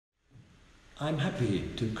I'm happy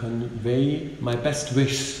to convey my best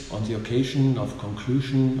wishes on the occasion of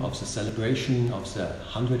conclusion of the celebration of the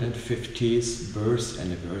 150th birth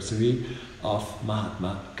anniversary of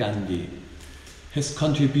Mahatma Gandhi. His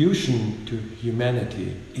contribution to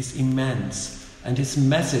humanity is immense, and his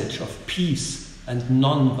message of peace and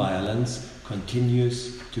non-violence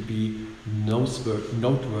continues to be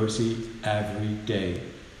noteworthy every day.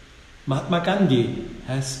 Mahatma Gandhi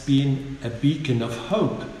has been a beacon of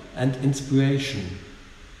hope and inspiration,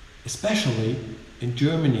 especially in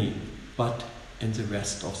Germany, but in the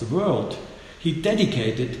rest of the world. He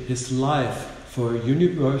dedicated his life for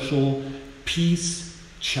universal peace,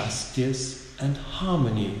 justice, and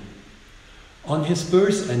harmony. On his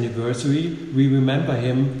birth anniversary, we remember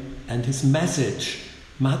him and his message.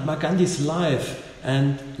 Mahatma Gandhi's life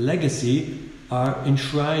and legacy are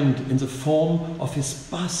enshrined in the form of his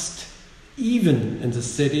bust, even in the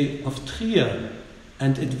city of Trier,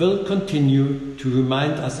 and it will continue to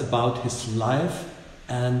remind us about his life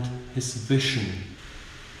and his vision.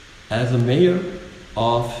 As a mayor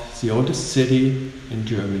of the oldest city in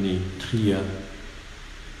Germany, Trier,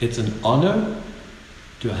 it's an honor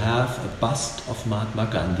to have a bust of Mahatma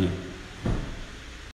Gandhi.